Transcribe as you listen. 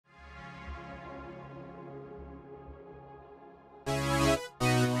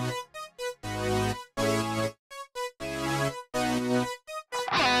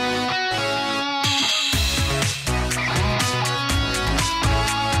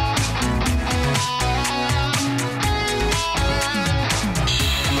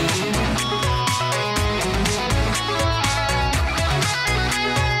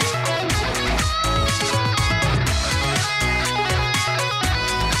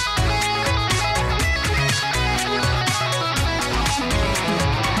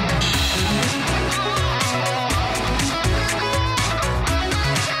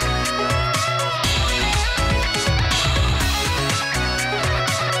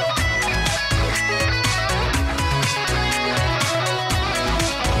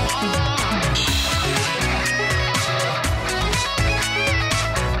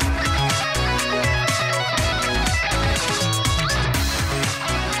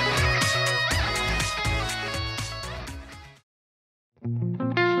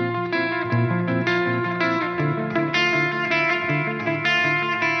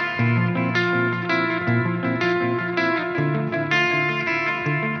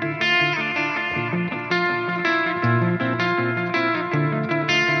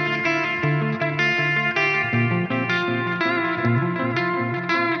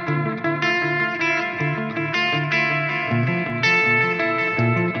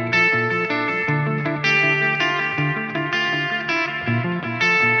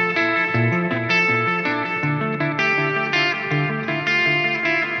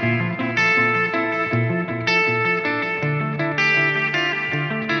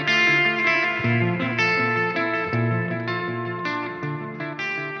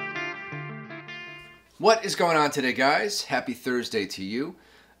What is going on today, guys? Happy Thursday to you.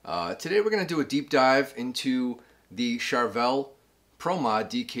 Today we're going to do a deep dive into the Charvel Pro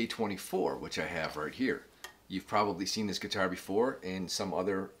Mod DK24, which I have right here. You've probably seen this guitar before in some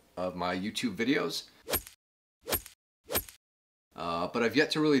other of my YouTube videos. But I've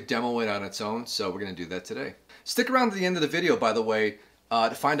yet to really demo it on its own, so we're going to do that today. Stick around to the end of the video, by the way,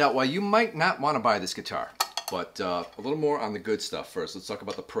 to find out why you might not want to buy this guitar. But a little more on the good stuff first. Let's talk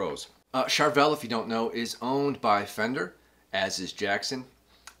about the pros. Charvel, if you don't know, is owned by Fender, as is Jackson.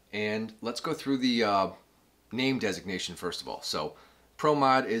 And let's go through the name designation first of all. So Pro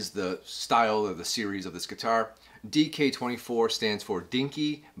Mod is the style or the series of this guitar. DK24 stands for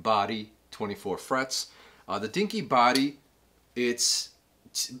Dinky Body 24 frets. The Dinky Body, it's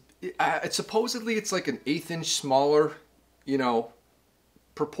supposedly it's like an 1/8 inch smaller, you know,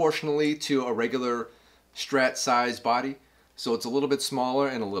 proportionally to a regular Strat size body. So it's a little bit smaller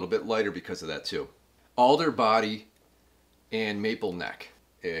and a little bit lighter because of that too. Alder body and maple neck.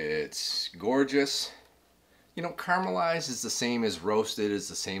 It's gorgeous. You know, caramelized is the same as roasted, is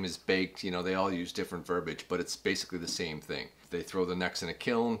the same as baked. You know, they all use different verbiage, but it's basically the same thing. They throw the necks in a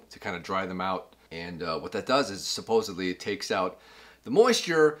kiln to kind of dry them out. And what that does is supposedly it takes out the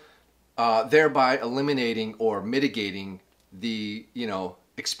moisture, thereby eliminating or mitigating the, you know,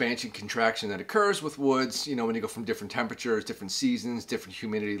 expansion contraction that occurs with woods, you know, when you go from different temperatures, different seasons, different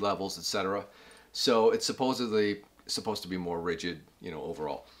humidity levels, etc. So it's supposedly supposed to be more rigid, you know,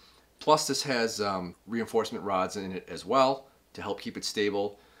 overall. Plus this has reinforcement rods in it as well to help keep it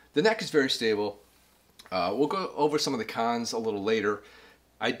stable. The neck is very stable. We'll go over some of the cons a little later.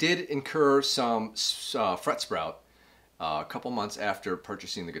 I did incur some fret sprout a couple months after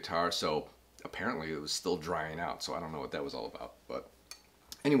purchasing the guitar, so apparently it was still drying out, so I don't know what that was all about. But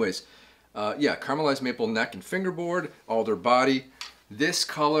anyways, yeah, caramelized maple neck and fingerboard, alder body. This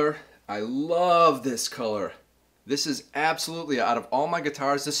color, I love this color. This is absolutely, out of all my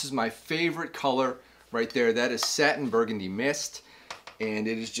guitars, this is my favorite color right there. That is Satin Burgundy Mist, and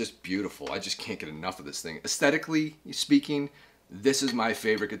it is just beautiful. I just can't get enough of this thing. Aesthetically speaking, this is my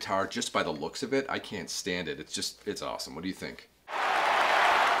favorite guitar just by the looks of it. I can't stand it. It's awesome. What do you think?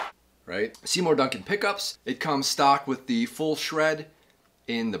 Right? Seymour Duncan pickups. It comes stock with the full shred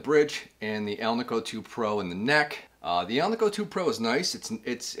in the bridge and the Alnico 2 Pro in the neck. The Alnico 2 Pro is nice.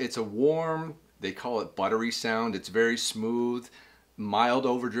 It's a warm, they call it buttery sound. It's very smooth, mild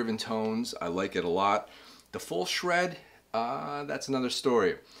overdriven tones. I like it a lot. The full shred, that's another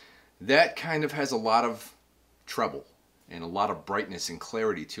story. That kind of has a lot of treble and a lot of brightness and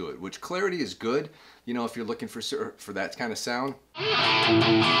clarity to it, which clarity is good, you know, if you're looking for that kind of sound.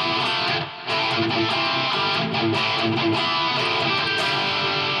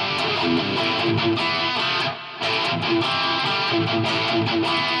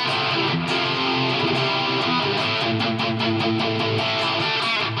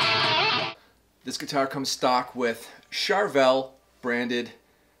 This guitar comes stock with Charvel branded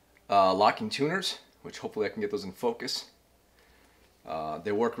locking tuners, which hopefully I can get those in focus.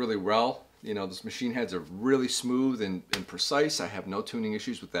 They work really well. You know, those machine heads are really smooth and precise. I have no tuning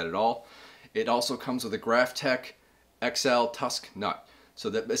issues with that at all. It also comes with a Graphtec XL Tusk nut. So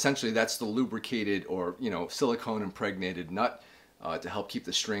that essentially that's the lubricated or, you know, silicone impregnated nut to help keep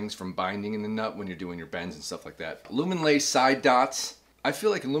the strings from binding in the nut when you're doing your bends and stuff like that. Luminlay side dots. I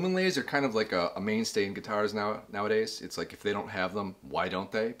feel like Luminlays are kind of like a mainstay in guitars nowadays. It's like if they don't have them, why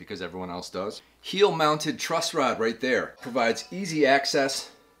don't they? Because everyone else does. Heel mounted truss rod right there. Provides easy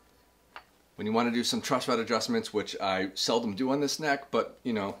access when you want to do some truss rod adjustments, which I seldom do on this neck, but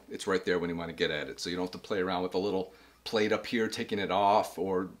you know, it's right there when you want to get at it. So you don't have to play around with a little plate up here taking it off,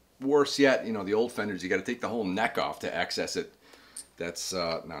 or worse yet, you know, the old Fenders, you got to take the whole neck off to access it. That's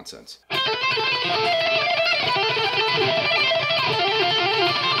nonsense.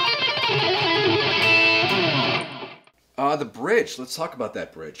 The bridge, let's talk about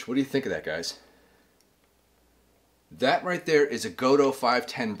that bridge. What do you think of that, guys? That right there is a Gotoh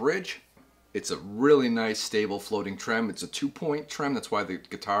 510 bridge. It's a really nice, stable, floating trem. It's a 2-point trem. That's why the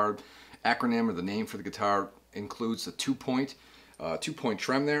guitar acronym or the name for the guitar includes the 2-point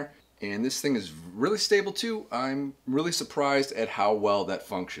trem there. And this thing is really stable too. I'm really surprised at how well that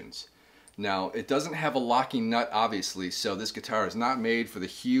functions. Now, it doesn't have a locking nut, obviously, so this guitar is not made for the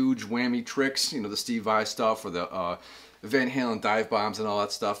huge whammy tricks, you know, the Steve Vai stuff or the Van Halen dive bombs and all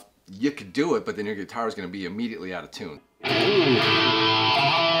that stuff. You could do it, but then your guitar is going to be immediately out of tune.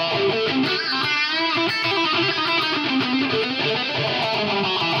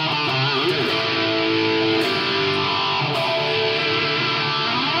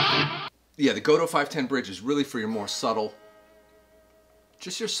 Yeah, the Gotoh 510 bridge is really for your more subtle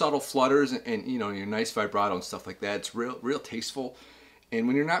just your subtle flutters and you know, your nice vibrato and stuff like that. It's real tasteful. And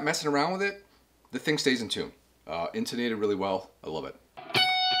when you're not messing around with it, the thing stays in tune. Intonated really well. I love it.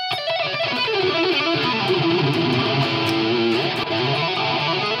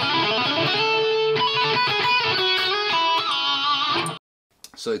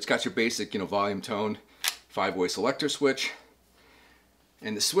 So it's got your basic, you know, volume, tone, 5-way selector switch.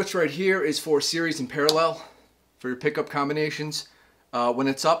 And the switch right here is for series and parallel for your pickup combinations. When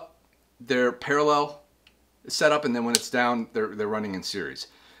it's up, they're parallel set up, and then when it's down, they're running in series.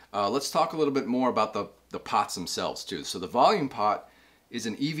 Let's talk a little bit more about the pots themselves too. So the volume pot is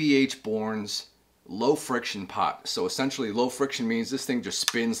an EVH Borns low friction pot. So essentially low friction means this thing just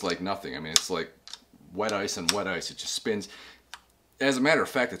spins like nothing. I mean, it's like wet ice on wet ice. It just spins. As a matter of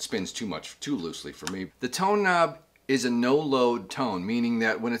fact, it spins too loosely for me. The tone knob is a no load tone, meaning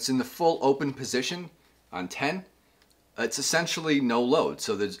that when it's in the full open position on 10, it's essentially no load.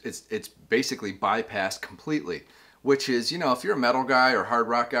 So it's basically bypassed completely, which is, you know, if you're a metal guy or hard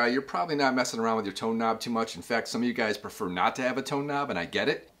rock guy, you're probably not messing around with your tone knob too much. In fact, some of you guys prefer not to have a tone knob, and I get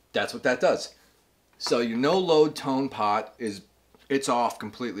it. That's what that does. So your no load tone pot it's off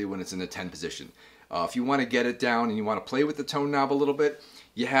completely when it's in the 10 position. If you want to get it down and you want to play with the tone knob a little bit,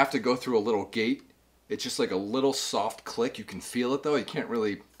 you have to go through a little gate. It's just like a little soft click. You can feel it though. You can't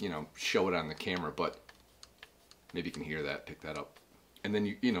really, you know, show it on the camera, but maybe you can hear that, pick that up. And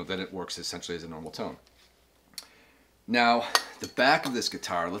then you know, then it works essentially as a normal tone. Now, the back of this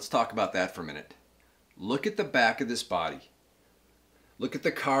guitar, let's talk about that for a minute. Look at the back of this body. Look at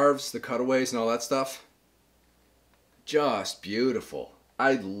the carves, the cutaways and all that stuff. Just beautiful.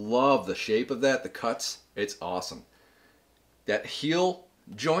 I love the shape of that, the cuts. It's awesome. That heel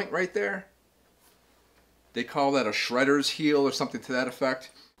joint right there, they call that a shredder's heel or something to that effect.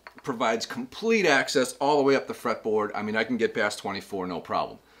 Provides complete access all the way up the fretboard. I mean, I can get past 24, no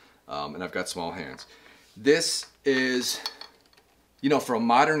problem. And I've got small hands. This is, you know, for a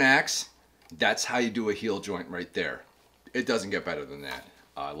modern axe, that's how you do a heel joint right there. It doesn't get better than that.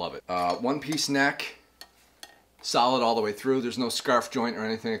 I love it. One-piece neck, solid all the way through. There's no scarf joint or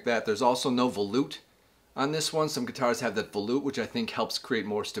anything like that. There's also no volute on this one. Some guitars have that volute, which I think helps create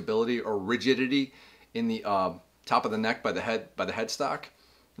more stability or rigidity in the top of the neck by the headstock.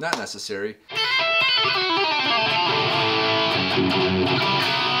 Not necessary.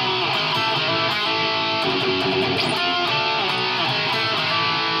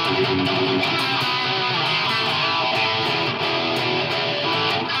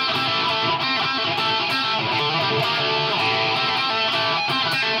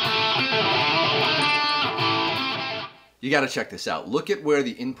 You got to check this out. Look at where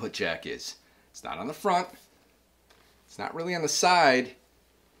the input jack is. It's not on the front. It's not really on the side.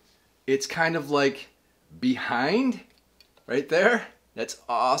 It's kind of like behind, right there. That's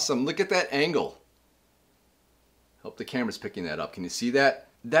awesome. Look at that angle. Hope the camera's picking that up. Can you see that?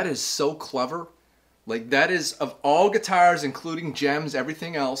 That is so clever. Like, that is, of all guitars, including gems,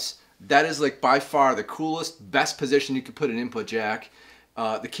 everything else, that is like by far the coolest, best position you could put an input jack.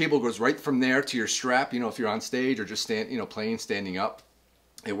 The cable goes right from there to your strap, you know, if you're on stage or just playing standing up.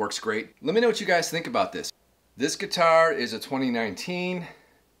 It works great. Let me know what you guys think about this. This guitar is a 2019.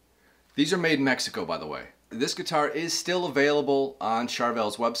 These are made in Mexico, by the way. This guitar is still available on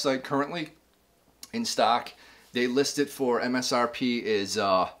Charvel's website currently in stock. They list it for MSRP is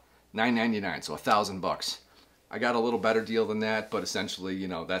 $9.99, so $1,000. I got a little better deal than that, but essentially, you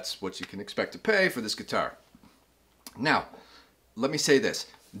know, that's what you can expect to pay for this guitar. Now, let me say this.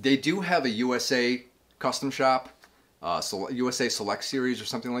 They do have a USA custom shop, USA Select Series or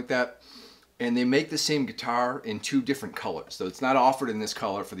something like that. And they make the same guitar in 2 different colors. So it's not offered in this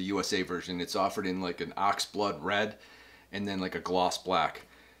color for the USA version. It's offered in like an oxblood red and then like a gloss black.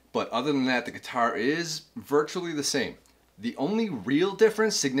 But other than that, the guitar is virtually the same. The only real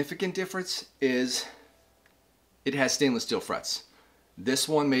difference, significant difference, is it has stainless steel frets. This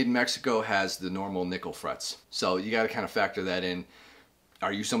one made in Mexico has the normal nickel frets. So you got to kind of factor that in.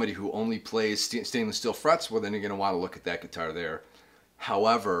 Are you somebody who only plays stainless steel frets? Well, then you're going to want to look at that guitar there.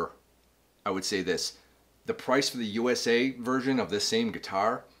 However, I would say this, the price for the USA version of this same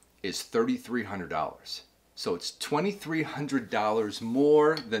guitar is $3,300. So it's $2,300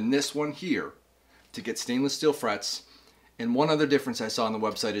 more than this one here to get stainless steel frets. And one other difference I saw on the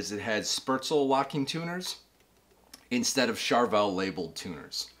website is it had Sperzel locking tuners instead of Charvel labeled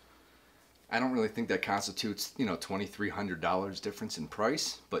tuners. I don't really think that constitutes, you know, $2,300 difference in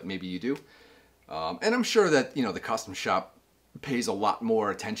price, but maybe you do. And I'm sure that, you know, the custom shop pays a lot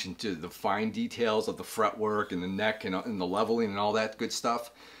more attention to the fine details of the fretwork and the neck and the leveling and all that good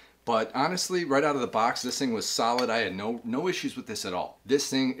stuff. But honestly, right out of the box, this thing was solid. I had no issues with this at all. This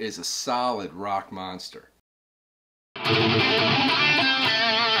thing is a solid rock monster.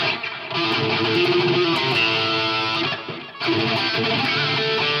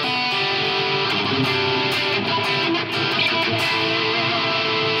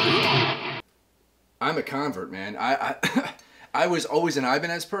 I'm a convert, man. I was always an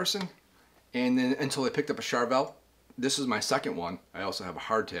Ibanez person, and then until I picked up a Charvel. This is my second one. I also have a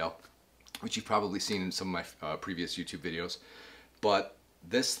hardtail, which you've probably seen in some of my previous YouTube videos. But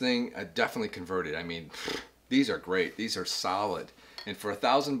this thing, I definitely converted. I mean, these are great. These are solid. And for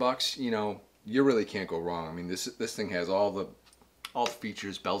 $1,000, you know, you really can't go wrong. I mean, this thing has all the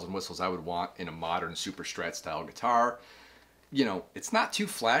features, bells and whistles I would want in a modern super strat style guitar. You know, it's not too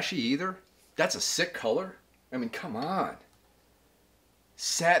flashy either. That's a sick color. I mean, come on.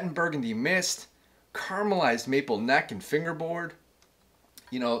 Satin burgundy mist, caramelized maple neck and fingerboard.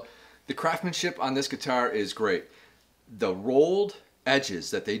 You know, the craftsmanship on this guitar is great. The rolled edges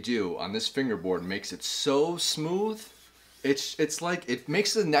that they do on this fingerboard makes it so smooth. It's like, it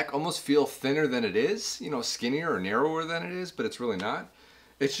makes the neck almost feel thinner than it is, you know, skinnier or narrower than it is, but it's really not.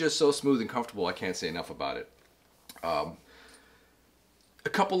 It's just so smooth and comfortable, I can't say enough about it. A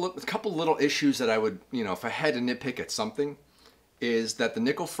couple little issues that I would, you know, if I had to nitpick at something, is that the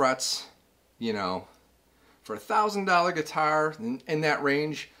nickel frets, you know, for $1,000 guitar in that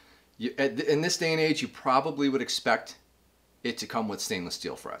range, in this day and age, you probably would expect it to come with stainless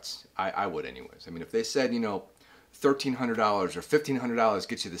steel frets. I would anyways. I mean, if they said, you know, $1,300 or $1,500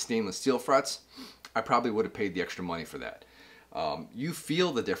 gets you the stainless steel frets, I probably would have paid the extra money for that. You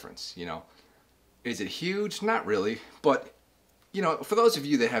feel the difference, you know. Is it huge? Not really, but you know, for those of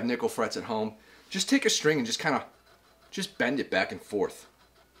you that have nickel frets at home, just take a string and just kind of just bend it back and forth.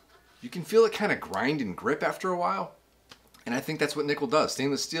 You can feel it kind of grind and grip after a while. And I think that's what nickel does.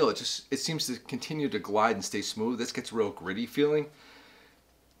 Stainless steel, it seems to continue to glide and stay smooth. This gets real gritty feeling.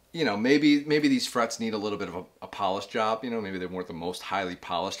 You know, maybe these frets need a little bit of a polish job. You know, maybe they weren't the most highly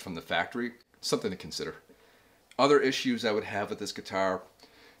polished from the factory. Something to consider. Other issues I would have with this guitar,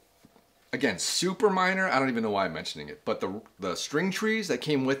 again, super minor. I don't even know why I'm mentioning it, but the string trees that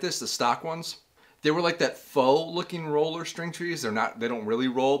came with this, the stock ones, they were like that faux looking roller string trees. They don't really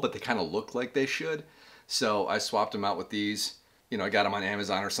roll, but they kind of look like they should. So I swapped them out with these. You know, I got them on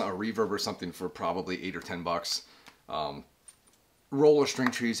Amazon or something, a Reverb or something for probably $8 or $10. Roller string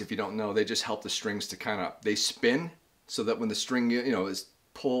trees, if you don't know, they just help the strings to kind of, they spin so that when the string, you know, is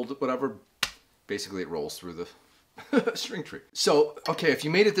pulled, whatever, basically it rolls through the string tree. So, okay, if you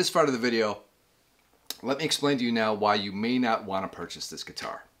made it this far to the video, let me explain to you now why you may not want to purchase this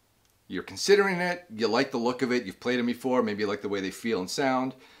guitar. You're considering it, you like the look of it, you've played them before, maybe you like the way they feel and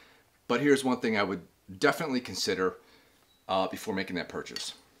sound, but here's one thing I would definitely consider before making that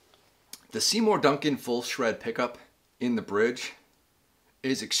purchase. The Seymour Duncan full shred pickup in the bridge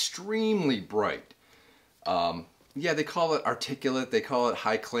is extremely bright. Yeah, they call it articulate, they call it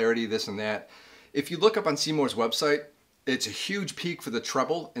high clarity, this and that. If you look up on Seymour's website, it's a huge peak for the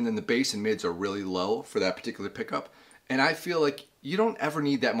treble, and then the bass and mids are really low for that particular pickup. And I feel like you don't ever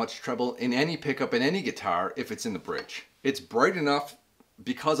need that much treble in any pickup in any guitar if it's in the bridge. It's bright enough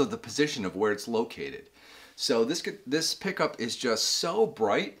because of the position of where it's located. So this pickup is just so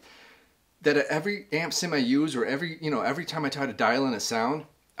bright that at every amp sim I use, or every time I try to dial in a sound,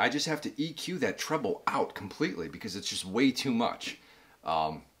 I just have to EQ that treble out completely because it's just way too much.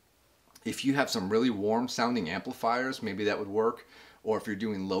 If you have some really warm sounding amplifiers, maybe that would work. Or if you're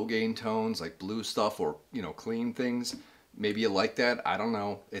doing low gain tones like blue stuff, or you know, clean things, maybe you like that. I don't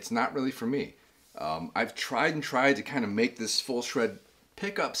know. It's not really for me. I've tried to kind of make this full shred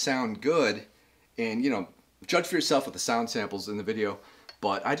pickup sound good, and you know, judge for yourself with the sound samples in the video,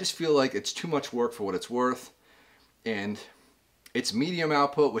 but I just feel like it's too much work for what it's worth. And it's medium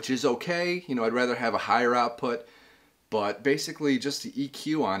output, which is okay. You know, I'd rather have a higher output, but basically just the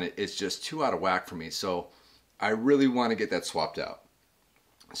EQ on it is just too out of whack for me. So I really want to get that swapped out.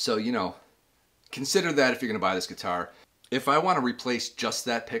 So, you know, consider that if you're going to buy this guitar. If I want to replace just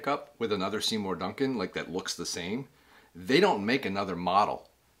that pickup with another Seymour Duncan, like that looks the same, they don't make another model.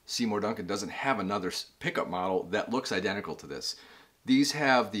 Seymour Duncan doesn't have another pickup model that looks identical to this. These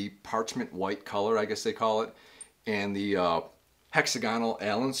have the parchment white color, I guess they call it, and the hexagonal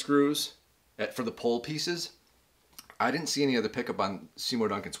Allen screws for the pole pieces. I didn't see any other pickup on Seymour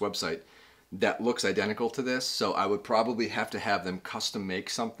Duncan's website that looks identical to this, so I would probably have to have them custom make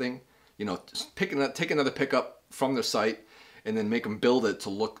something. You know, take another pickup from their site and then make them build it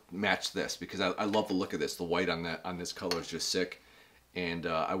to match this, because I love the look of this. The white on this color is just sick, and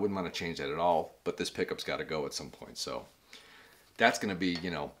I wouldn't want to change that at all. But this pickup's got to go at some point, so that's going to be,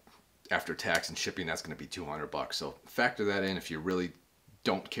 you know, after tax and shipping, that's going to be $200. So factor that in if you really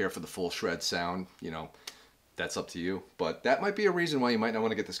don't care for the full shred sound. You know, that's up to you. But that might be a reason why you might not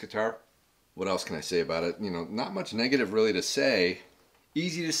want to get this guitar. What else can I say about it? You know, not much negative really to say.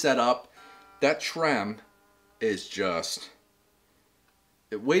 Easy to set up. That trem is just...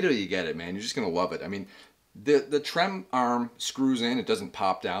 Wait till you get it, man. You're just going to love it. I mean, the trem arm screws in. It doesn't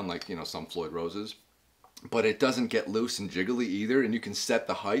pop down like, you know, some Floyd Roses. But it doesn't get loose and jiggly either. And you can set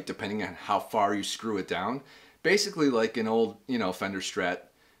the height depending on how far you screw it down. Basically like an old, you know, Fender Strat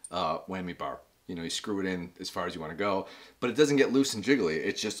whammy bar. You know, you screw it in as far as you want to go, but it doesn't get loose and jiggly.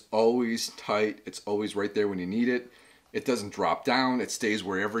 It's just always tight. It's always right there when you need it. It doesn't drop down. It stays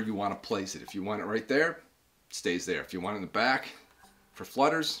wherever you want to place it. If you want it right there, it stays there. If you want it in the back for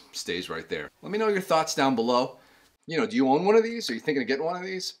flutters, it stays right there. Let me know your thoughts down below. You know, do you own one of these? Are you thinking of getting one of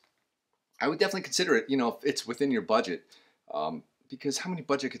these? I would definitely consider it, you know, if it's within your budget. Because how many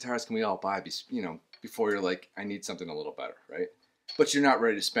budget guitars can we all buy, you know, before you're like, I need something a little better, right? But you're not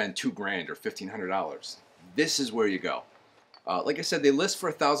ready to spend $2 grand or $1,500. This is where you go. Like I said, they list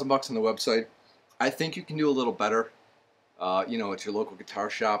for $1,000 on the website. I think you can do a little better. You know, at your local guitar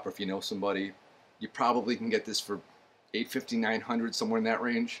shop, or if you know somebody, you probably can get this for $850, $900, somewhere in that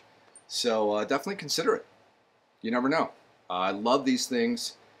range. So definitely consider it. You never know. I love these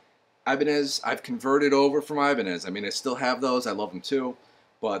things. Ibanez, I've converted over from Ibanez. I mean, I still have those. I love them too.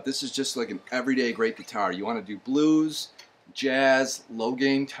 But this is just like an everyday great guitar. You want to do blues, jazz, low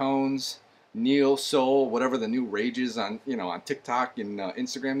gain tones, neo soul, whatever the new rage is on, you know, on TikTok and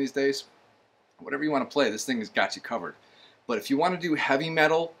Instagram these days. Whatever you want to play, this thing has got you covered. But if you want to do heavy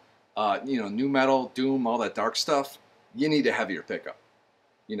metal, you know, new metal, doom, all that dark stuff, you need a heavier pickup.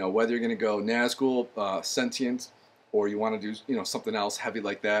 You know, whether you're going to go Nazgul, Sentient, or you want to do, you know, something else heavy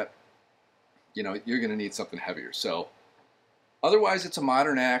like that, you know, you're going to need something heavier. So otherwise, it's a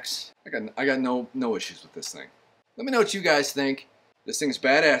modern axe. I got no issues with this thing. Let me know what you guys think. This thing's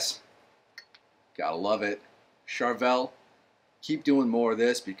badass. Gotta love it. Charvel, keep doing more of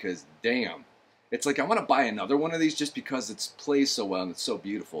this because damn. It's like I want to buy another one of these just because it plays so well and it's so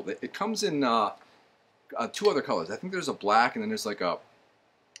beautiful. It comes in 2 other colors. I think there's a black and then there's like a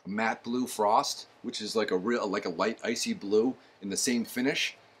matte blue frost, which is like a light icy blue in the same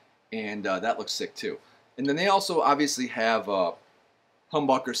finish. And that looks sick too. And then they also obviously have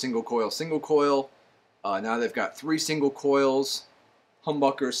humbucker single coil. Now they've got 3 single coils,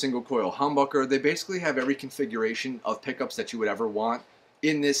 humbucker, single coil, humbucker. They basically have every configuration of pickups that you would ever want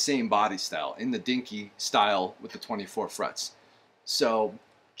in this same body style, in the Dinky style with the 24 frets. So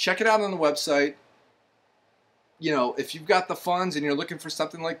check it out on the website. You know, if you've got the funds and you're looking for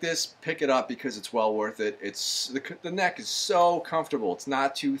something like this, pick it up because it's well worth it. It's the neck is so comfortable. It's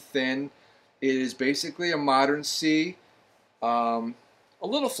not too thin. It is basically a modern C, a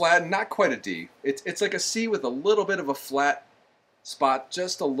little flat, not quite a D. It's like a C with a little bit of a flat spot,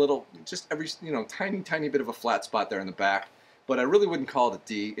 just every, you know, tiny bit of a flat spot there in the back. But I really wouldn't call it a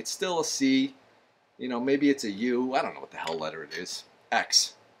D. It's still a C. You know, maybe it's a U. I don't know what the hell letter it is.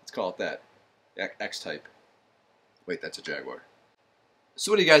 X. Let's call it that. X type. Wait, that's a Jaguar.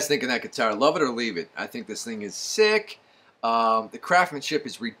 So what do you guys think of that guitar? Love it or leave it? I think this thing is sick. The craftsmanship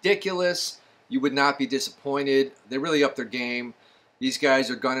is ridiculous. You would not be disappointed. They really upped their game. These guys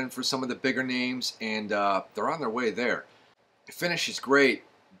are gunning for some of the bigger names, and they're on their way there. The finish is great.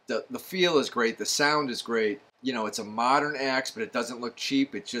 The feel is great. The sound is great. You know, it's a modern axe, but it doesn't look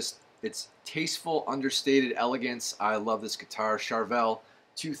cheap. It's tasteful, understated elegance. I love this guitar. Charvel,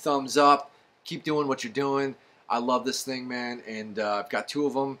 2 thumbs up. Keep doing what you're doing. I love this thing, man, and I've got 2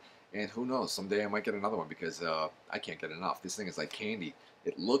 of them, and who knows, someday I might get another one because I can't get enough. This thing is like candy.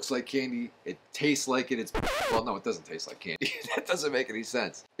 It looks like candy. It tastes like it. Well, no, it doesn't taste like candy. That doesn't make any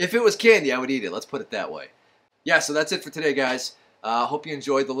sense. If it was candy, I would eat it. Let's put it that way. Yeah, so that's it for today, guys. Hope you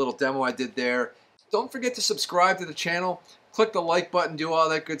enjoyed the little demo I did there. Don't forget to subscribe to the channel. Click the like button, do all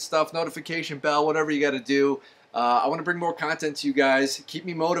that good stuff, notification bell, whatever you got to do. I want to bring more content to you guys. Keep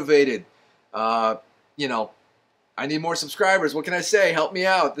me motivated. You know, I need more subscribers. What can I say? Help me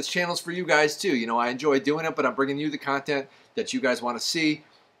out. This channel's for you guys too. You know, I enjoy doing it, but I'm bringing you the content that you guys want to see.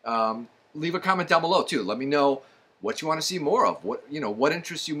 Leave a comment down below too. Let me know what you want to see more of. What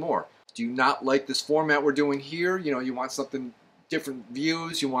interests you more? Do you not like this format we're doing here? You know, you want something different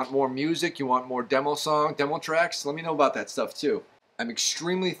views, you want more music, you want more demo tracks? Let me know about that stuff too. I'm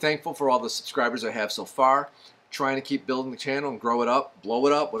extremely thankful for all the subscribers I have so far. Trying to keep building the channel and grow it up, blow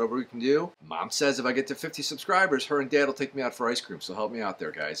it up, whatever we can do. Mom says if I get to 50 subscribers, her and Dad will take me out for ice cream, so help me out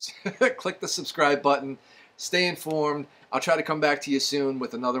there, guys. Click the subscribe button. Stay informed. I'll try to come back to you soon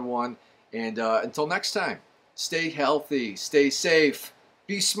with another one. And until next time, stay healthy, stay safe,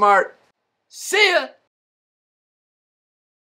 be smart. See ya!